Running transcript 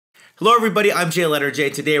Hello everybody, I'm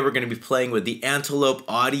JayLeonardJ. Today we're going to be playing with the Antelope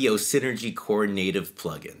Audio Synergy Core native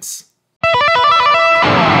plugins.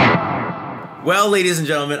 Well, ladies and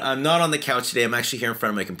gentlemen, I'm not on the couch today. I'm actually here in front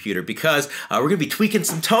of my computer because we're going to be tweaking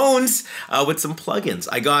some tones with some plugins.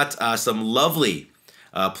 I got some lovely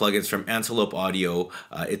plugins from Antelope Audio.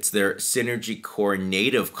 It's their Synergy Core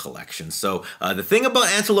native collection. So the thing about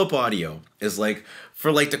Antelope Audio is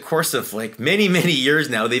for the course of many years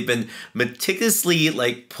now, they've been meticulously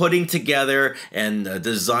putting together and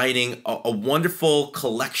designing a wonderful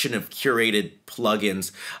collection of curated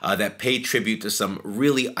plugins that pay tribute to some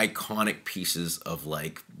really iconic pieces of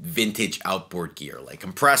vintage outboard gear, like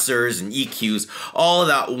compressors and EQs, all of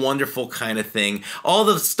that wonderful kind of thing, all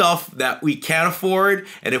the stuff that we can't afford,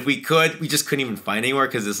 and if we could, we just couldn't even find anywhere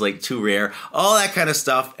because it's too rare, all that kind of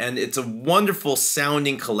stuff. And it's a wonderful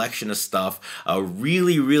sounding collection of stuff,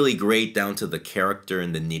 really great down to the character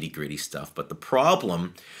and the nitty-gritty stuff. But the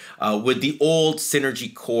problem with the old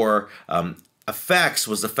Synergy Core effects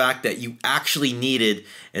was the fact that you actually needed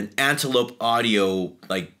an Antelope Audio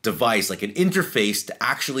device, an interface to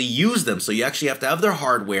actually use them. So you actually have to have their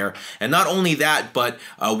hardware, and not only that, but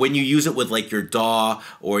when you use it with your DAW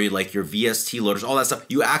or your VST loaders, all that stuff,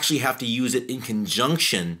 you actually have to use it in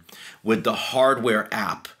conjunction with the hardware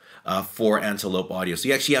app for Antelope Audio. So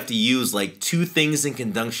you actually have to use two things in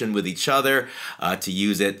conjunction with each other to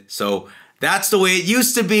use it. So that's the way it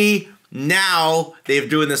used to be. Now they're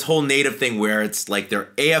doing this whole native thing where it's their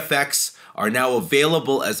AFX are now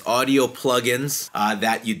available as audio plugins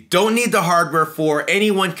that you don't need the hardware for.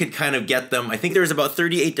 Anyone could kind of get them. I think there's about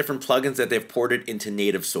 38 different plugins that they've ported into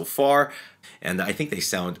native so far. And I think they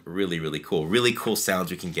sound really cool. Really cool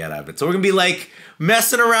sounds we can get out of it. So we're going to be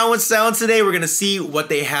messing around with sounds today. We're going to see what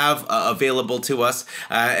they have available to us.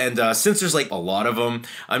 And since there's a lot of them,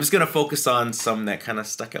 I'm just going to focus on some that kind of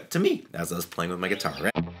stuck out to me as I was playing with my guitar,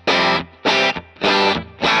 right?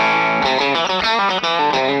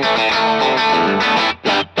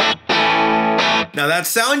 Now that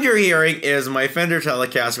sound you're hearing is my Fender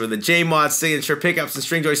Telecaster with the J-Mod signature pickups and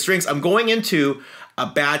string joy strings. I'm going into a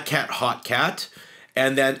Bad Cat Hot Cat,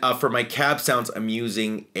 and then for my cab sounds I'm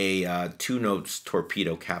using a 2 Notes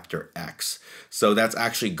Torpedo Captor X. So that's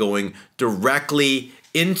actually going directly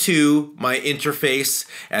into my interface,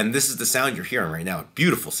 and this is the sound you're hearing right now.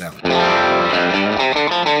 Beautiful sound.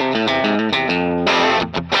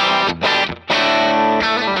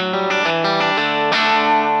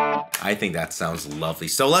 I think that sounds lovely.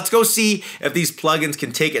 So let's go see if these plugins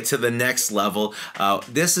can take it to the next level.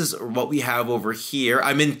 This is what we have over here.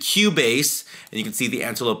 I'm in Cubase, and you can see the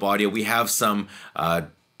Antelope Audio. We have some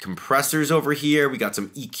compressors over here. We got some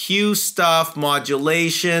EQ stuff,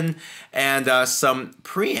 modulation, and some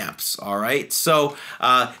preamps. All right, so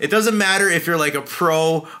it doesn't matter if you're a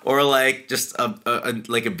pro or just a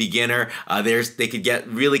beginner. They could get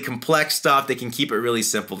really complex stuff. They can keep it really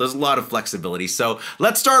simple. There's a lot of flexibility. So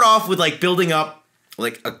let's start off with building up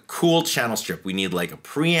a cool channel strip. We need a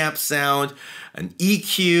preamp sound, an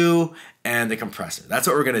EQ, and the compressor. That's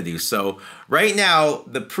what we're gonna do. So right now,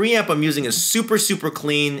 the preamp I'm using is super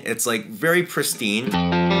clean. It's very pristine.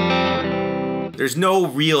 There's no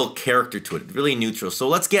real character to it, really neutral. So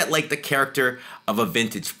let's get the character of a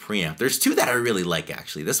vintage preamp. There's two that I really like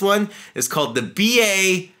actually. This one is called the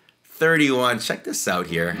BA31. Check this out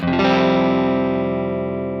here.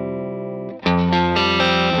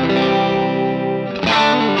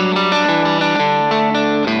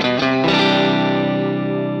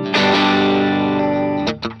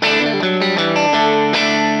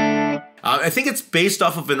 I think it's based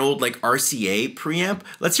off of an old RCA preamp.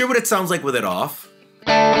 Let's hear what it sounds like with it off.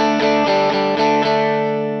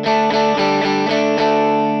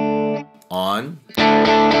 On.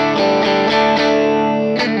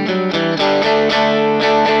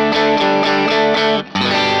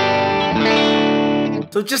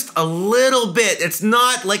 So just a little bit. It's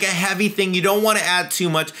not a heavy thing. You don't want to add too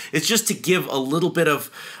much. It's just to give a little bit of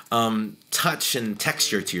touch and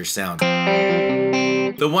texture to your sound.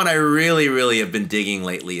 The one I really have been digging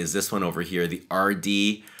lately is this one over here, the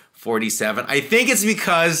RD47. I think it's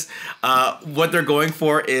because what they're going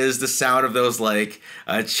for is the sound of those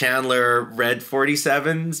Chandler Red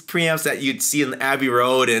 47s preamps that you'd see in Abbey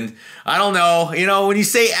Road. And I don't know, when you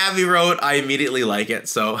say Abbey Road, I immediately like it.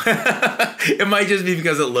 So it might just be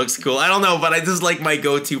because it looks cool. I don't know, but this is my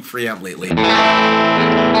go-to preamp lately.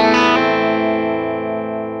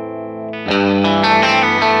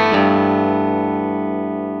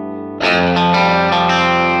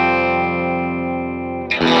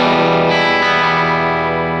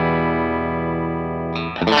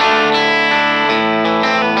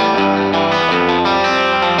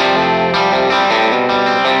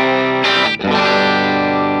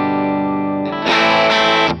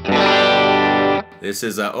 This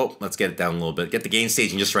is, oh, let's get it down a little bit. Get the gain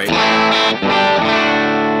staging just right.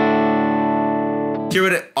 Hear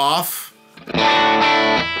it off.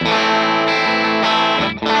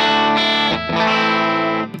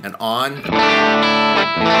 And on.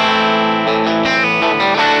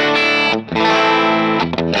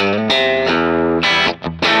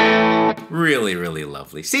 Really, really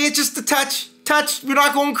lovely. See, it's just a touch. We're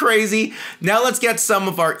not going crazy. Now let's get some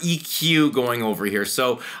of our EQ going over here.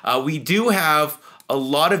 So we do have a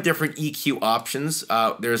lot of different EQ options.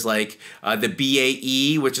 There's like the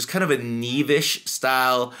BAE, which is kind of a Neve-ish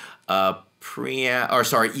style preamp, or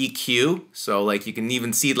sorry, EQ. So like you can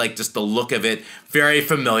even see like just the look of it, very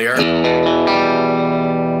familiar.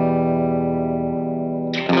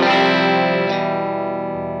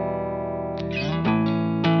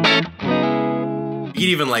 You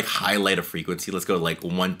can even like highlight a frequency. Let's go to like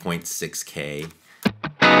 1.6K.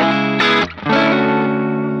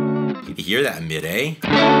 You can hear that mid, eh?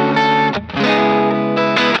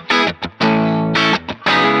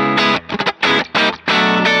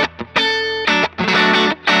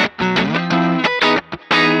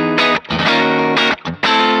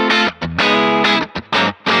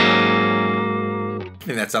 I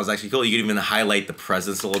think that sounds actually cool. You can even highlight the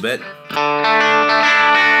presence a little bit.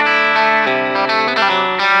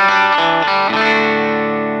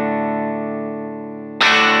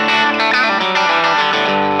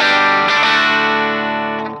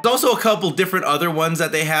 There's also a couple different other ones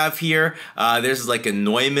that they have here. There's like a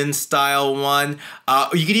Neumann style one.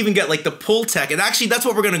 You could even get like the Pultec, and actually that's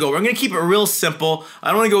what we're gonna go. We're gonna keep it real simple. I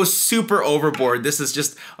don't wanna go super overboard. This is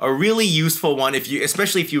just a really useful one,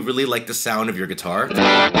 especially if you really like the sound of your guitar.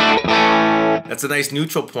 That's a nice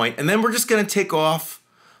neutral point. And then we're just gonna take off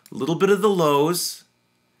a little bit of the lows,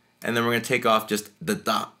 and then we're gonna take off just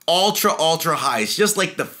the ultra highs, just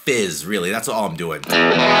like the fizz, really. That's all I'm doing.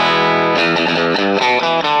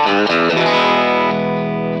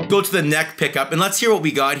 Go to the neck pickup, and let's hear what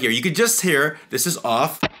we got here. You could just hear, this is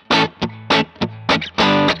off.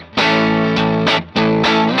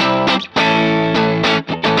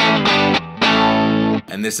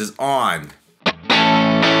 And this is on.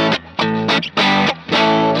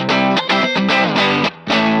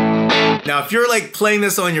 Now, if you're like playing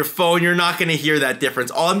this on your phone, you're not gonna hear that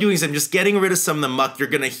difference. All I'm doing is I'm just getting rid of some of the muck. You're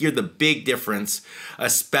gonna hear the big difference,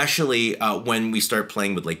 especially when we start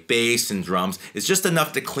playing with like bass and drums. It's just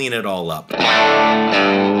enough to clean it all up.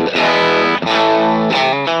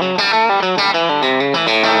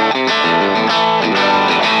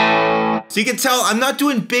 So you can tell I'm not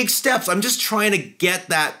doing big steps. I'm just trying to get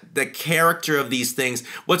the character of these things.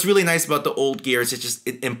 What's really nice about the old gear is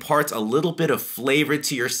it imparts a little bit of flavor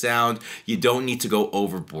to your sound. You don't need to go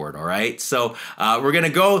overboard, all right? So we're gonna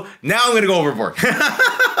go, now I'm gonna go overboard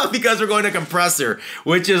because we're going to Compressor,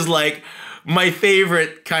 which is like my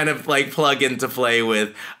favorite kind of like plugin to play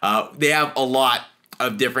with. They have a lot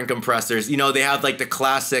of different compressors. You know, they have like the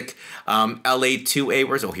classic LA2A.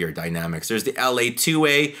 Where's, oh, here, dynamics. There's the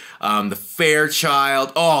LA2A, the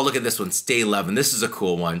Fairchild. Oh, look at this one, Stay 11. This is a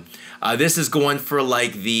cool one. This is going for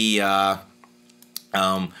like the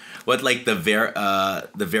what, like the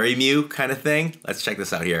Verymu kind of thing. Let's check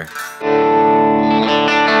this out here.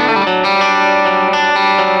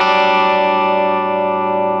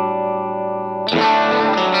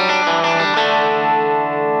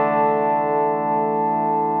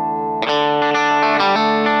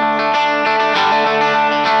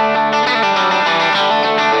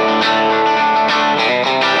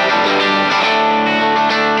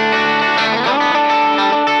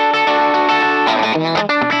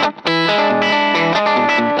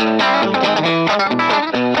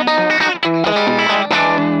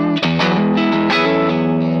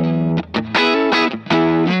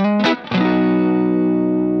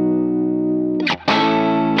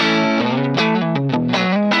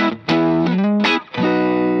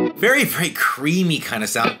 Very creamy kind of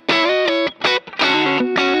sound.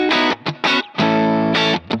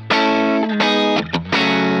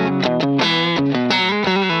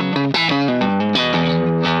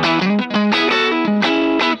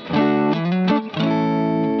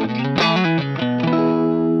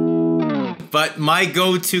 But my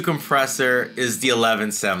go-to compressor is the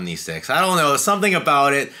 1176. I don't know, something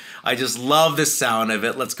about it. I just love the sound of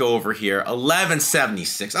it. Let's go over here.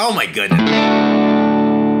 1176. Oh my goodness.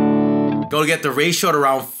 Go get the ratio at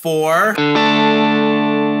around 4. And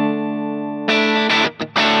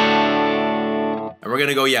we're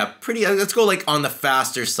gonna go, yeah, pretty, let's go like on the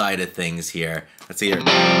faster side of things here. Let's see here.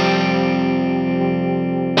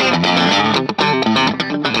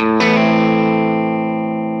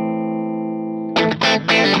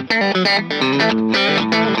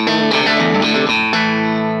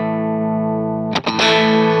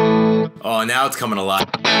 Oh, now it's coming alive.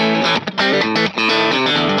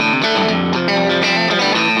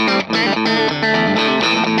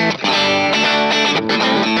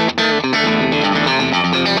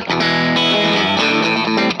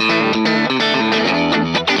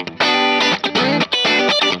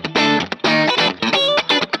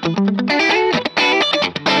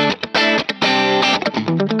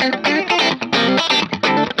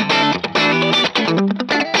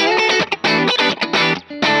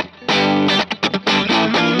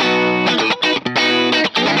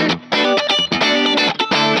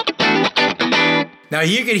 Now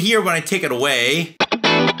you can hear when I take it away.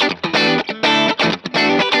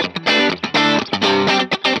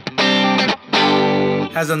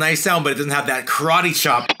 Has a nice sound, but it doesn't have that karate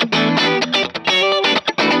chop.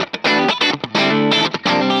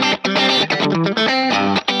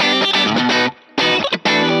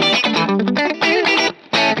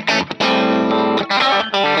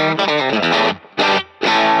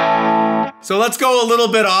 So let's go a little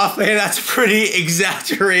bit off. Hey, that's pretty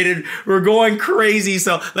exaggerated. We're going crazy,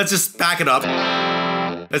 so let's just back it up.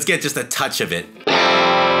 Let's get just a touch of it.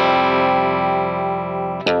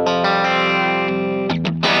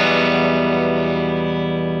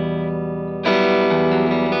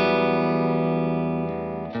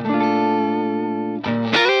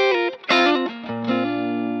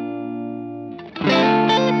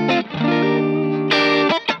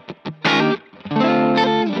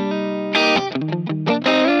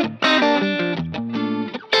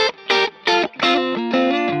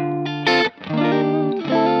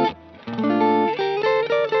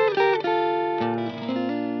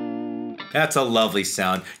 That's a lovely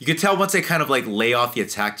sound. You can tell once I kind of like lay off the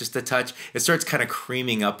attack just a touch, it starts kind of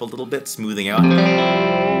creaming up a little bit, smoothing out.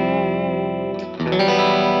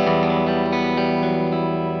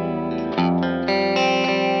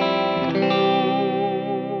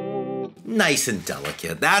 Nice and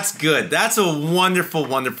delicate. That's good. That's a wonderful,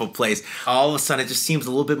 wonderful place. All of a sudden, it just seems a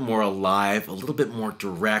little bit more alive, a little bit more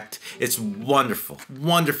direct. It's wonderful,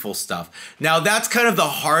 wonderful stuff. Now, that's kind of the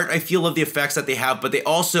heart, I feel, of the effects that they have, but they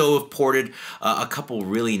also have ported a couple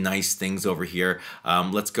really nice things over here.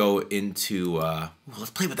 Let's go into,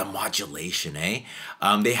 let's play with the modulation, eh?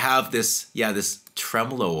 They have this, this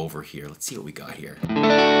tremolo over here. Let's see what we got here.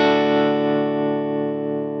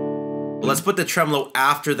 Let's put the tremolo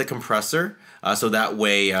after the compressor, so that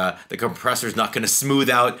way the compressor is not going to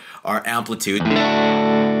smooth out our amplitude.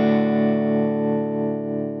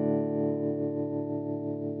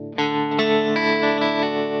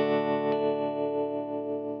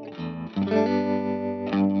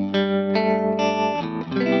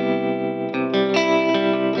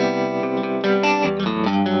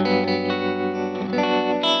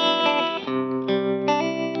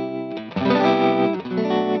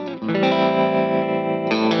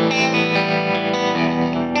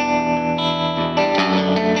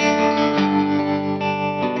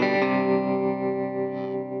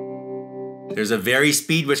 There's a vary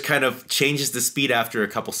speed, which kind of changes the speed after a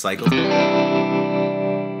couple cycles.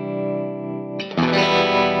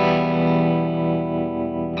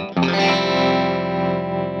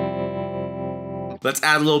 Let's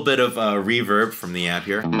add a little bit of reverb from the amp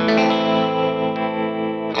here.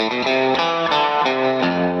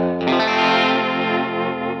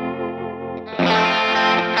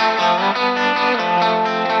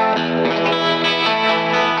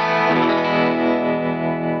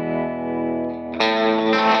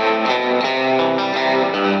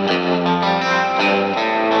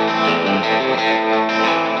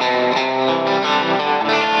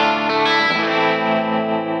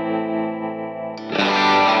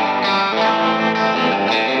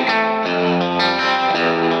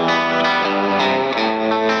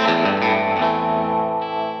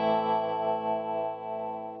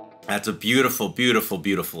 That's a beautiful, beautiful,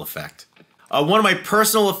 beautiful effect. One of my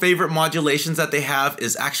personal favorite modulations that they have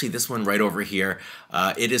is actually this one right over here.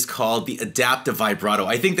 It is called the Adaptive Vibrato.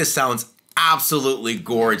 I think this sounds absolutely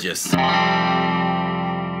gorgeous.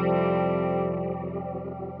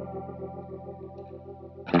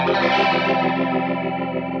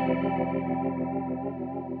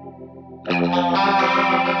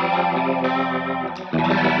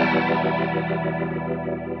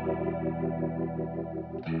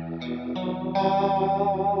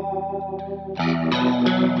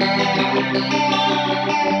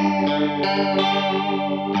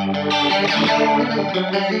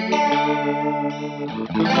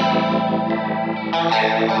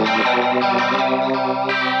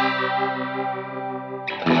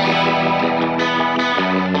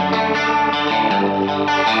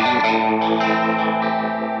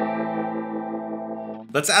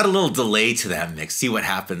 Let's add a little delay to that mix. See what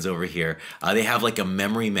happens over here. They have like a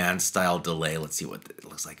Memory Man style delay. Let's see what it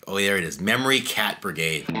looks like. Oh, there it is. Memory Cat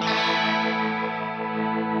Brigade.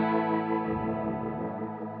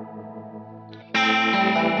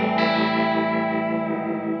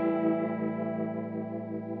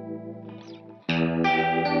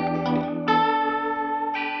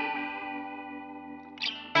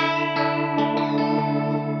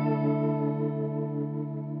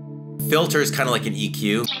 Filter is kind of like an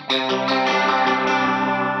EQ.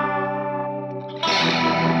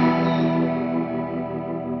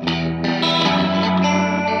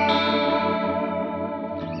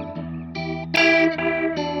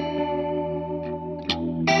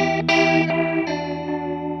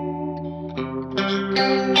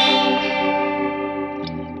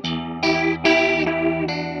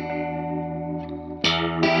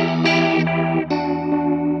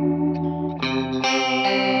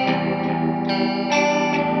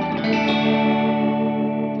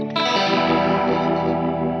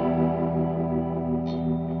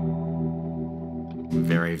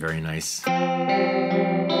 Very, very nice. I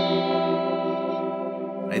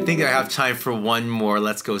think I have time for one more.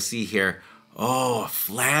 Let's go see here. Oh,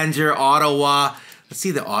 flanger Ottawa. Let's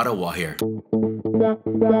see the Ottawa here.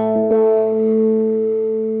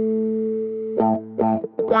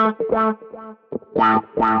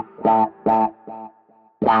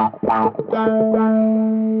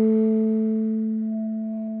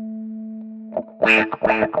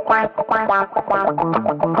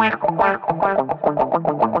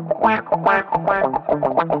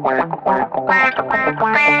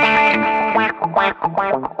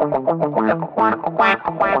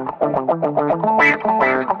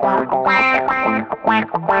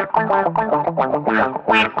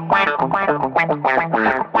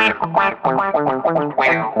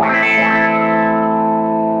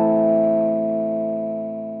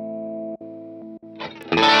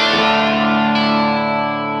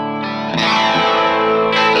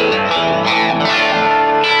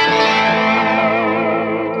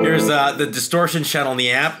 Here's the distortion channel in the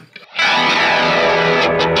amp.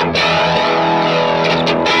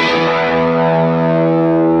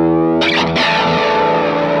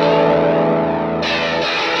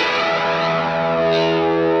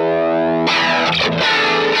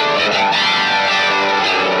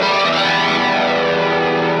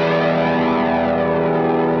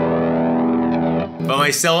 But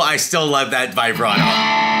I still love that vibrato.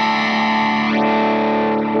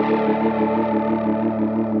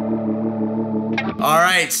 All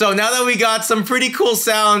right, so now that we got some pretty cool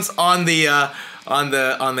sounds on the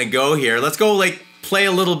go here, let's go like play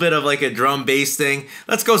a little bit of like a drum bass thing.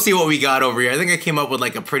 Let's go see what we got over here. I think I came up with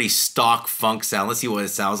like a pretty stock funk sound. Let's see what it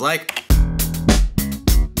sounds like.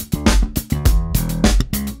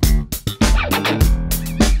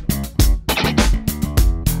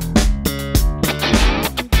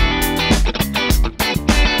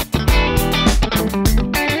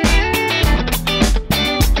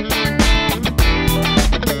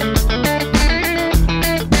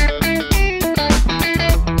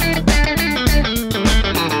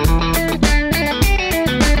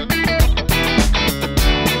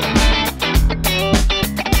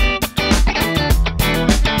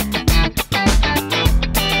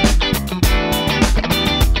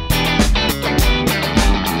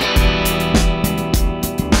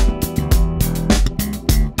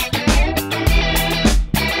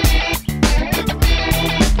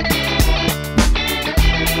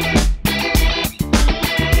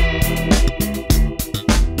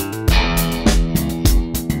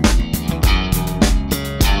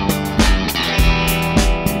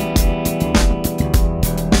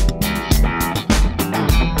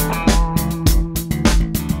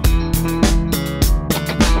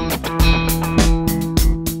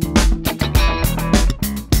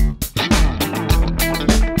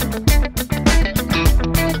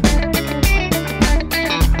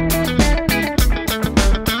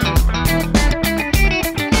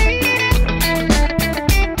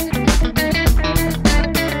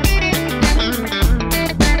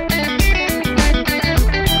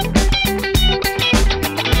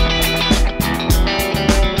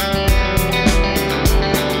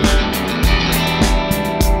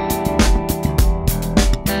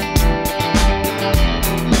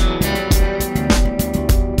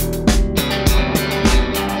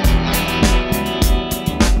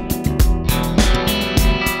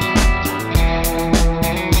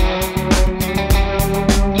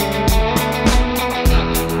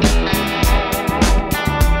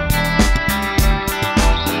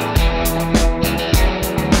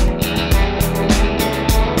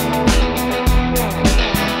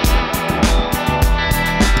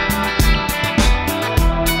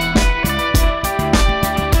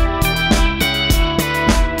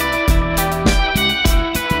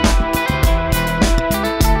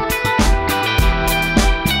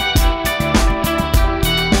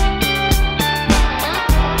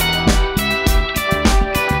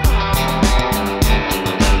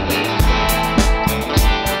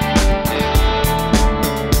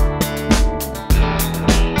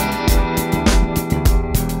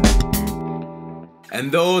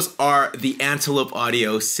 And those are the Antelope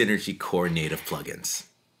Audio Synergy Core native plugins.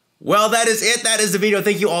 Well, that is it. That is the video.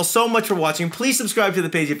 Thank you all so much for watching. Please subscribe to the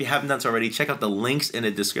page if you haven't done so already. Check out the links in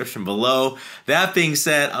the description below. That being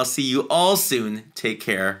said, I'll see you all soon. Take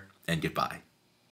care and goodbye.